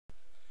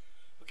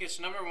Okay,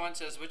 so number 1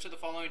 says, which of the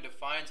following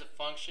defines a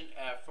function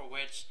f for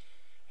which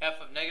f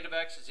of negative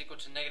x is equal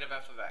to negative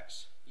f of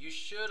x? You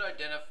should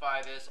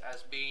identify this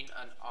as being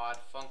an odd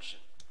function.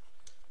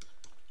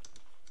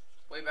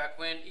 Way back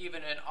when,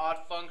 even in odd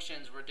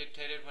functions were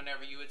dictated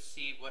whenever you would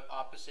see what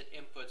opposite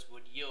inputs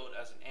would yield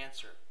as an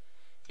answer.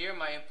 Here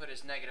my input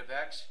is negative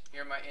x,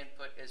 here my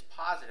input is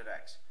positive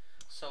x.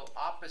 So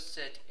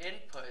opposite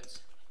inputs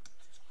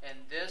in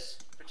this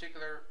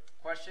particular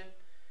question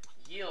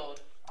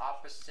yield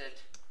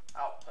opposite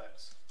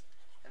outputs.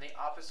 And the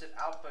opposite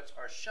outputs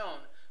are shown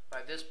by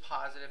this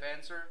positive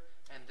answer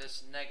and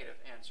this negative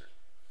answer.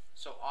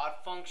 So odd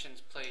functions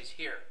plays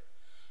here.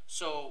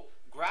 So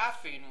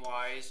graphing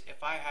wise,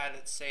 if I had,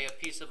 let's say, a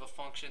piece of a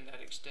function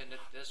that extended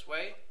this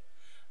way,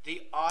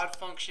 the odd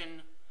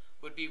function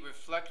would be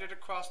reflected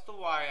across the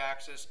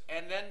y-axis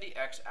and then the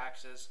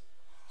x-axis,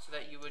 so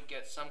that you would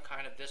get some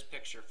kind of this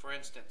picture. For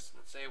instance,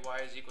 let's say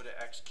y is equal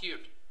to x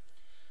cubed.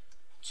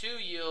 2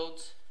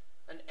 yields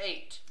an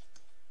 8,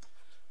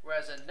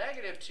 whereas a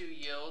negative 2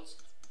 yields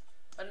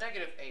a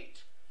negative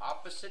 8.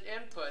 Opposite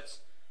inputs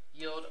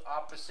yield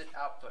opposite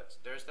outputs.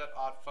 There's that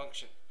odd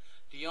function.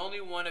 The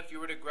only one, if you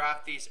were to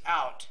graph these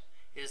out,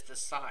 is the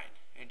sine.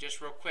 And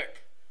just real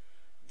quick,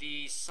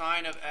 the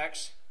sine of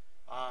x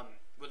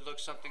would look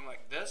something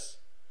like this.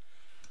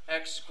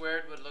 X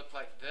squared would look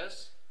like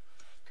this.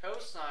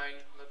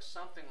 Cosine looks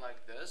something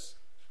like this.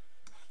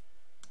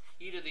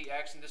 E to the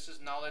x, and this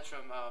is knowledge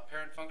from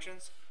parent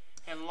functions,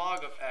 and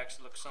log of x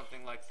looks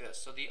something like this.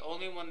 So the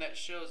only one that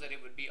shows that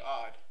it would be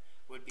odd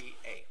would be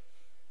a.